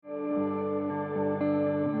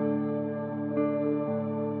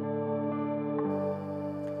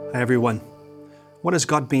Hi everyone. What has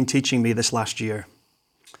God been teaching me this last year?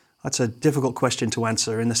 That's a difficult question to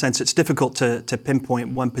answer. In the sense it's difficult to pinpoint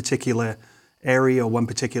one particular area or one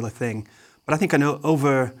particular thing. But I think an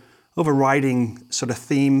overriding sort of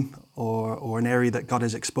theme or an area that God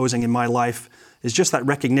is exposing in my life is just that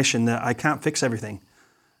recognition that I can't fix everything.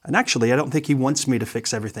 And actually, I don't think He wants me to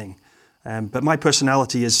fix everything. But my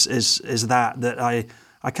personality is that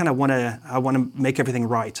I kind of want to make everything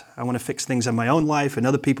right. I want to fix things in my own life, in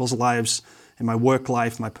other people's lives, in my work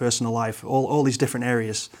life, my personal life, all these different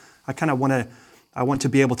areas. I want to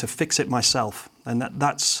be able to fix it myself, and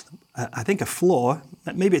that's I think a flaw.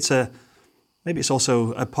 Maybe it's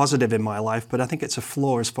also a positive in my life, but I think it's a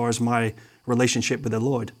flaw as far as my relationship with the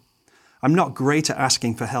Lord. I'm not great at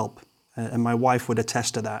asking for help, and my wife would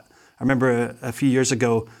attest to that. I remember a few years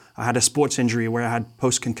ago, I had a sports injury where I had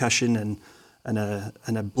post-concussion and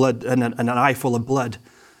an eye full of blood,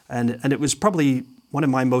 and it was probably one of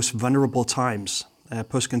my most vulnerable times.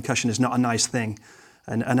 Post-concussion is not a nice thing,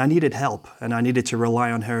 and I needed help, and I needed to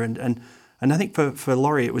rely on her, and I think for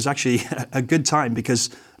Laurie it was actually a good time, because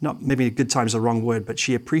not maybe a good time is the wrong word, but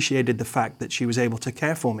she appreciated the fact that she was able to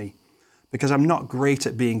care for me, because I'm not great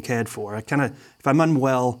at being cared for. If I'm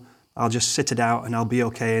unwell, I'll just sit it out and I'll be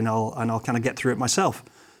okay, and I'll kind of get through it myself.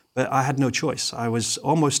 But I had no choice. I was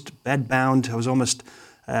almost bedbound. I was almost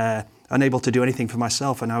unable to do anything for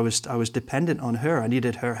myself, and I was dependent on her. I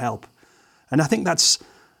needed her help, and I think that's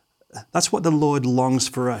what the Lord longs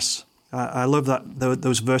for us. I love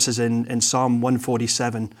those verses in Psalm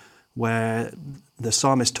 147, where the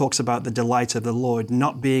psalmist talks about the delight of the Lord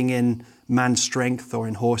not being in man's strength or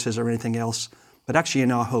in horses or anything else, but actually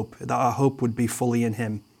in our hope. That our hope would be fully in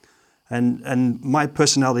Him, and my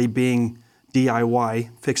personality being DIY,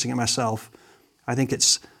 fixing it myself, I think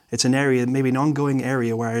it's an area, maybe an ongoing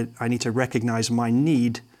area, where I need to recognize my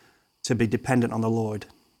need to be dependent on the Lord.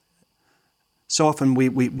 So often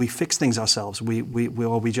we fix things ourselves, we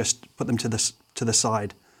just put them to the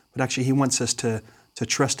side, but actually He wants us to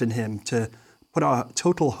trust in Him, to put our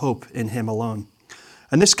total hope in Him alone.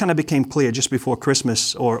 And this kind of became clear just before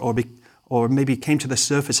Christmas, or maybe came to the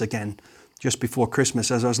surface again just before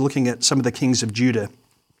Christmas, as I was looking at some of the kings of Judah.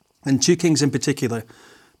 And two kings in particular,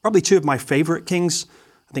 probably two of my favorite kings.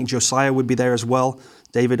 I think Josiah would be there as well,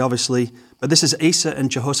 David obviously, but this is Asa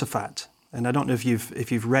and Jehoshaphat. And I don't know if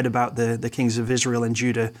you've read about the kings of Israel and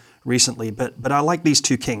Judah recently, but I like these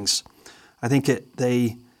two kings. I think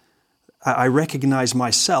I recognize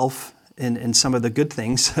myself in some of the good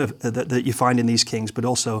things that you find in these kings, but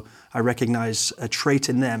also I recognize a trait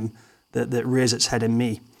in them that rears its head in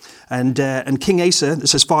me. And King Asa,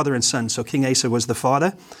 this is father and son, so King Asa was the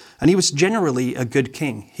father, and he was generally a good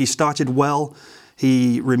king. He started well.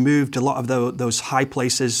 He removed a lot of those high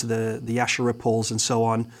places, the Asherah poles and so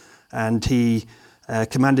on, and he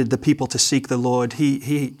commanded the people to seek the Lord.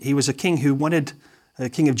 He was a king a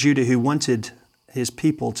king of Judah who wanted his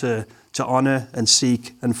people to honor and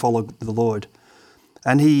seek and follow the Lord.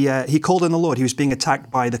 And he called on the Lord. He was being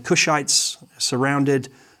attacked by the Cushites, surrounded,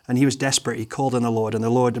 and he was desperate. He called on the Lord, and the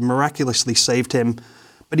Lord miraculously saved him.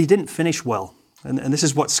 But he didn't finish well. And this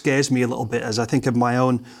is what scares me a little bit as I think of my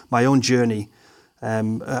own journey.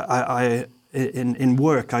 In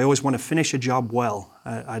work, I always want to finish a job well.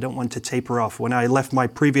 I don't want to taper off. When I left my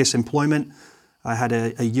previous employment, I had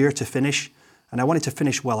a year to finish, and I wanted to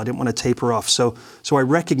finish well. I didn't want to taper off. So I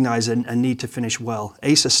recognize a need to finish well.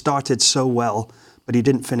 Asa started so well, but he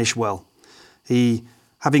didn't finish well.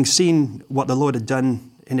 Having seen what the Lord had done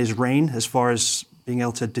in his reign, as far as being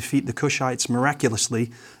able to defeat the Cushites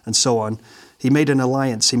miraculously and so on, he made an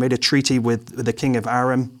alliance. He made a treaty with the king of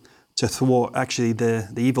Aram to thwart actually the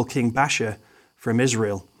evil king Baasha from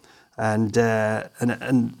Israel. And the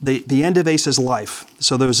end of Asa's life.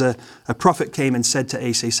 So there was a prophet came and said to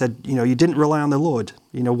Asa, he said, you didn't rely on the Lord.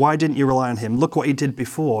 Why didn't you rely on Him? Look what He did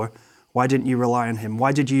before. Why didn't you rely on Him?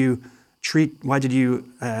 Why did you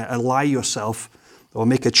ally yourself or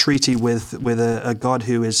make a treaty with a God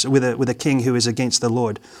who is with a king who is against the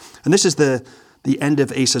Lord? And this is the end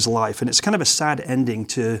of Asa's life, and it's kind of a sad ending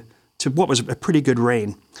to what was a pretty good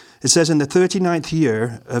reign. It says, in the 39th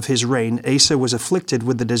year of his reign, Asa was afflicted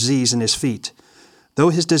with the disease in his feet. Though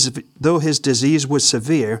his disease was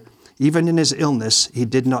severe, even in his illness, he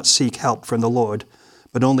did not seek help from the Lord,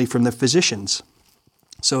 but only from the physicians.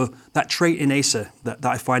 So that trait in Asa that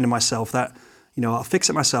I find in myself, that I'll fix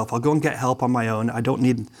it myself. I'll go and get help on my own. I don't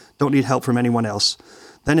need help from anyone else.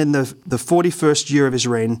 Then in the 41st year of his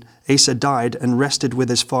reign, Asa died and rested with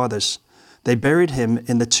his fathers. They buried him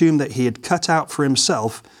in the tomb that he had cut out for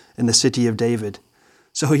himself in the city of David.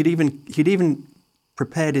 So he'd even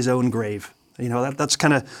prepared his own grave. That's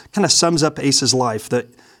kind of sums up Asa's life, that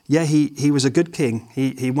yeah, he was a good king.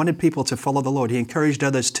 He wanted people to follow the Lord. He encouraged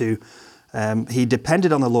others to. He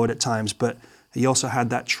depended on the Lord at times, but he also had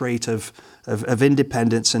that trait of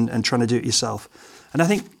independence and trying to do it yourself. And I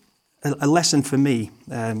think a lesson for me,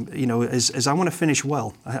 is I want to finish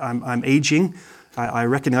well. I'm aging. I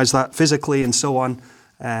recognize that physically and so on,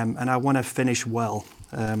 and I want to finish well.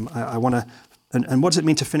 I want to, and what does it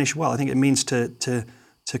mean to finish well? I think it means to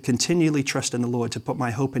continually trust in the Lord, to put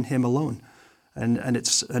my hope in Him alone.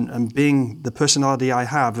 And being the personality I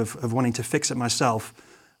have of wanting to fix it myself,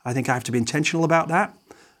 I think I have to be intentional about that.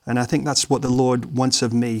 And I think that's what the Lord wants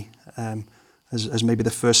of me, as maybe the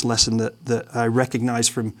first lesson that I recognize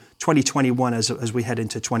from 2021 as we head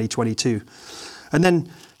into 2022. And then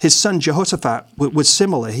his son Jehoshaphat was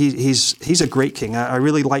similar. He's a great king. I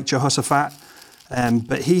really like Jehoshaphat,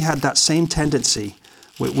 but he had that same tendency.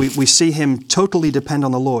 We see him totally depend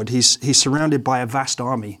on the Lord. He's surrounded by a vast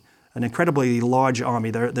army, an incredibly large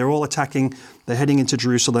army. They're all attacking. They're heading into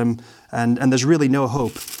Jerusalem, and there's really no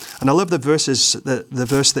hope. And I love the verses. The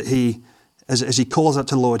verse that he, as he calls out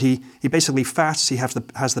to the Lord, he basically fasts. He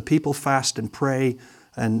has the people fast and pray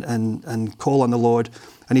and call on the Lord.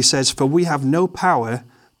 And he says, "For we have no power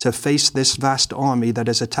to face this vast army that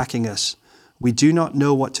is attacking us. We do not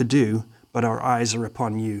know what to do, but our eyes are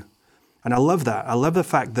upon you." And I love that. I love the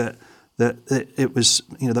fact that it was,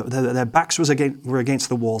 their backs were against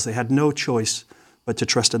the walls. They had no choice but to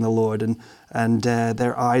trust in the Lord, and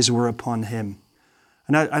their eyes were upon Him.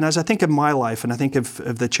 And as I think of my life, and I think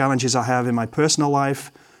of the challenges I have in my personal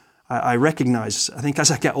life, I recognize, I think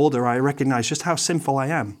as I get older, I recognize just how sinful I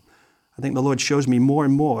am. I think the Lord shows me more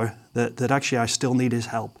and more that actually I still need His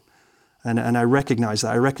help. And I recognize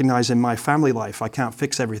that. I recognize in my family life, I can't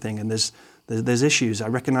fix everything, and there's issues. I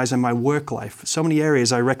recognize in my work life, so many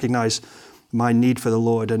areas I recognize my need for the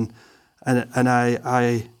Lord, and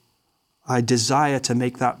I desire to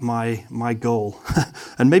make that my goal.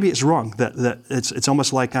 And maybe it's wrong, that it's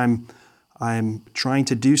almost like I'm trying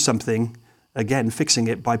to do something, again, fixing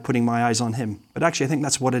it by putting my eyes on Him. But actually, I think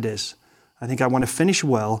that's what it is. I think I want to finish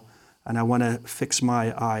well, and I want to fix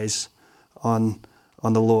my eyes on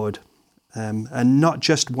the Lord. And not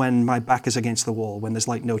just when my back is against the wall, when there's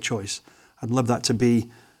like no choice. I'd love that to be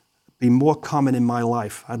more common in my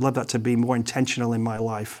life. I'd love that to be more intentional in my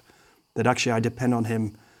life, that actually I depend on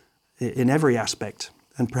Him in every aspect.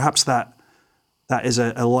 And perhaps that is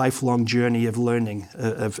a lifelong journey of learning,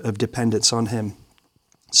 of dependence on Him.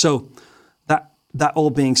 So that all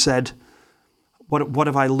being said, what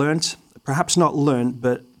have I learned? Perhaps not learned,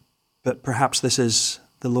 but perhaps this is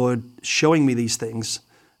the Lord showing me these things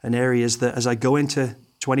and areas that as I go into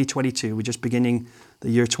 2022, we're just beginning the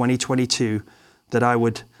year 2022, that I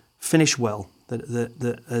would finish well,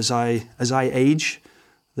 that as I age,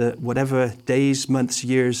 that whatever days, months,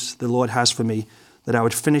 years the Lord has for me, that I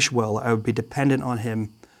would finish well, I would be dependent on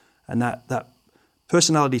Him, and that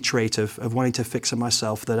personality trait of wanting to fix it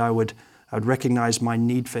myself, that I would recognize my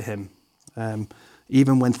need for Him,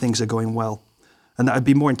 even when things are going well, and that I'd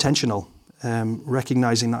be more intentional,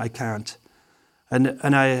 recognizing that I can't.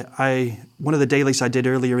 And I one of the dailies I did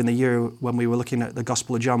earlier in the year when we were looking at the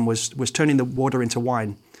Gospel of John was turning the water into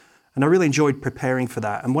wine. And I really enjoyed preparing for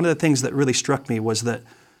that. And one of the things that really struck me was that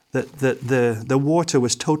the water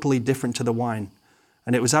was totally different to the wine.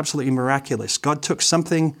 And it was absolutely miraculous. God took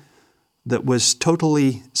something that was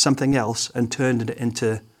totally something else and turned it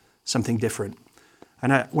into something different.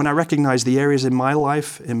 And when I recognize the areas in my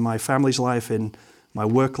life, in my family's life, in my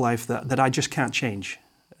work life, that I just can't change,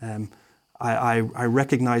 I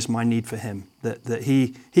recognize my need for Him, that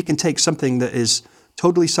He can take something that is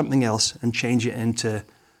totally something else and change it into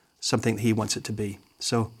something that He wants it to be.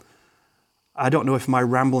 So I don't know if my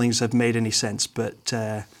ramblings have made any sense, but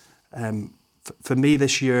for me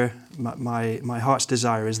this year, my heart's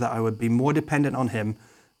desire is that I would be more dependent on Him,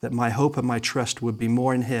 that my hope and my trust would be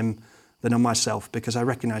more in Him than on myself, because I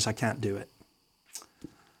recognize I can't do it.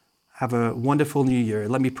 Have a wonderful new year.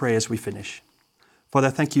 Let me pray as we finish.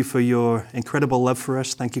 Father, thank You for Your incredible love for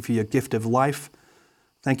us. Thank You for Your gift of life.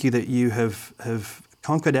 Thank You that You have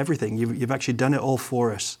conquered everything. You've actually done it all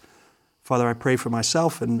for us. Father, I pray for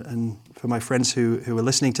myself and for my friends who are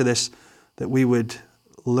listening to this, that we would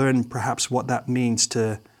learn perhaps what that means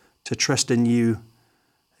to trust in You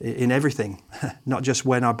in everything, not just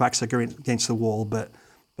when our backs are against the wall, but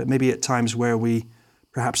maybe at times where we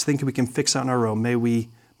perhaps think we can fix it on our own.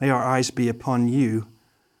 May our eyes be upon You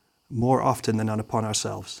more often than upon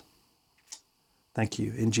ourselves. Thank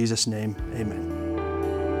You. In Jesus' name, amen.